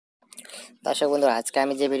দর্শক বন্ধুরা, আজকে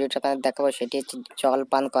আমি যে ভিডিওটা আপনাদের দেখাবো সেটি হচ্ছে জল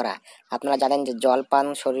পান করা। আপনারা জানেন যে জল পান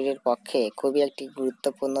শরীরের পক্ষে খুবই একটি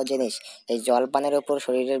গুরুত্বপূর্ণ জিনিস। এই জল পানের উপর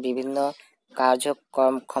শরীরের বিভিন্ন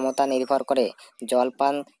কার্যক্রম ক্ষমতা নির্ভর করে। জল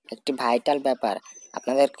পান একটি ভাইটাল ব্যাপার।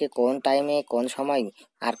 আপনাদেরকে কোন টাইমে কোন সময়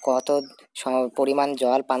আর কত পরিমাণ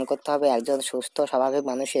জল পান করতে হবে একজন সুস্থ স্বাভাবিক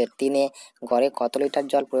মানুষের, দিনে গড়ে কত লিটার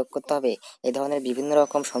জল প্রয়োগ করতে হবে, এ ধরনের বিভিন্ন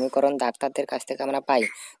রকম সমীকরণ ডাক্তারদের কাছ থেকে আমরা পাই।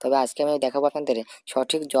 তবে আজকে আমি দেখাবো আপনাদের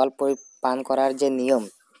সঠিক জল পান করার যে নিয়ম,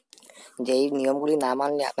 যেই নিয়মগুলি না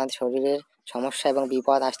মানলে আপনাদের শরীরের সমস্যা এবং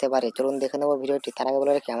বিপদ আসতে পারে। চলুন দেখে নেবো ভিডিওটি। তার আগে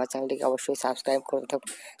বলে রাখি, আমার চ্যানেলটিকে অবশ্যই সাবস্ক্রাইব করে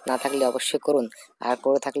না থাকলে অবশ্যই করুন, আর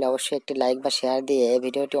করে থাকলে অবশ্যই একটি লাইক বা শেয়ার দিয়ে এই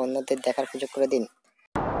ভিডিওটি অন্যদের দেখার সুযোগ করে দিন।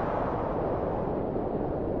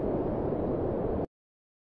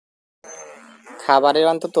 খাবারের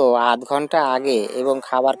অন্তত আধ ঘন্টা আগে এবং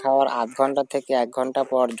খাবার খাওয়ার আধ ঘন্টা থেকে 1 ঘন্টা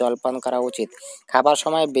পর জলপান করা উচিত। খাবার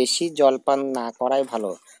সময় বেশি জলপান না করাই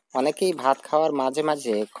ভালো। অনেকেই ভাত খাওয়ার মাঝে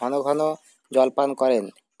মাঝে ঘন ঘন জলপান করেন।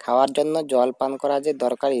 খাওয়ার জন্য জল পান করা যে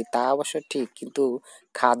দরকারি তা অবশ্য ঠিক, কিন্তু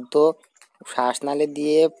খাদ্য শ্বাসনালী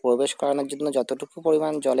দিয়ে প্রবেশ করানোর জন্য যতটুকু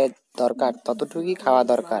পরিমাণ জলের দরকার ততটুকুই খাওয়া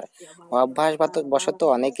দরকার। বশত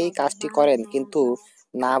অনেকেই কাজটি করেন, কিন্তু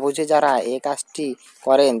না বুঝে যারা এই কাজটি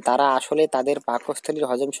করেন তারা আসলে তাদের পাকস্থলীর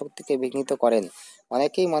হজম শক্তিকে বিঘ্নিত করেন।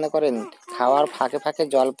 অনেকেই মনে করেন খাওয়ার ফাঁকে ফাঁকে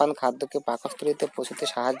জলপান খাদ্যকে পাকস্থলীতে পৌঁছতে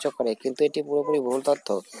সাহায্য করে, কিন্তু এটি পুরোপুরি ভুল তথ্য।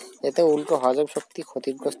 এতে উল্টো হজম শক্তি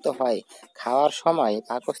ক্ষতিগ্রস্ত হয়। খাওয়ার সময়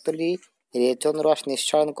পাকস্থলী রেচন রস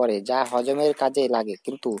নিঃসরণ করে, যা হজমের কাজে লাগে,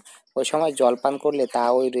 কিন্তু ওই সময় জলপান করলে তা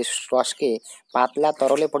ওই রসকে পাতলা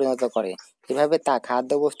তরলে পরিণত করে। এভাবে তা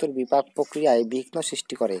খাদ্যবস্তুর বিপাক প্রক্রিয়ায় বিঘ্ন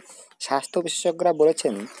সৃষ্টি করে। স্বাস্থ্য বিশেষজ্ঞরা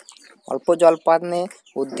বলেছেন, অল্প জল পানে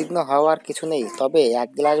উদ্বিগ্ন হওয়ার কিছু নেই, তবে 1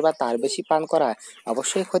 গ্লাস বা তার বেশি পান করা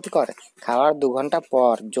অবশ্যই ক্ষতিকর। খাওয়ার 2 ঘন্টা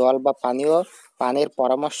পর জল বা পানীয় পানের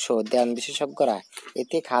পরামর্শ দেন বিশেষজ্ঞরা।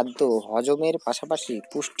 এতে খাদ্য হজমের পাশাপাশি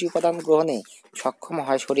পুষ্টি উপাদান গ্রহণে সক্ষম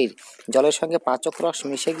হয় শরীর। জলের সঙ্গে পাচক রস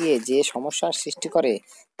মিশে গিয়ে যে সমস্যার সৃষ্টি করে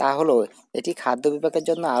তা হলো, এটি খাদ্য বিপাকের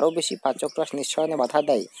জন্য আরও বেশি পাচক রস নিঃসরণে বাধা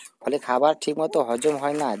দেয়। ফলে খাবার ঠিকমতো হজম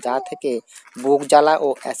হয় না, যা থেকে বুক জ্বালা ও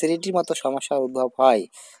অ্যাসিডিটির মতো সমস্যার উদ্ভব হয়।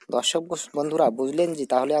 দর্শক বন্ধুরা, বুঝলেন যে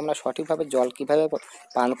তাহলে আমরা সঠিকভাবে জল কিভাবে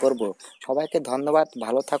পান করব। সবাইকে ধন্যবাদ।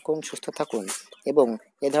 ভালো থাকুন, সুস্থ থাকুন, এবং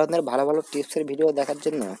এ ধরনের ভালো ভালো টিপসের ভিডিও দেখার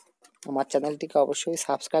জন্য আমার চ্যানেলটিকে অবশ্যই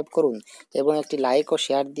সাবস্ক্রাইব করুন এবং একটি লাইক ও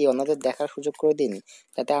শেয়ার দিয়ে অন্যদের দেখার সুযোগ করে দিন,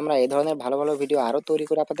 যাতে আমরা এ ধরনের ভালো ভালো ভিডিও আরও তৈরি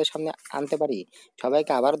করে আপনাদের সামনে আনতে পারি।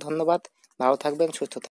 সবাইকে আবার ধন্যবাদ। ভালো থাকবেন, সুস্থ থাকবেন।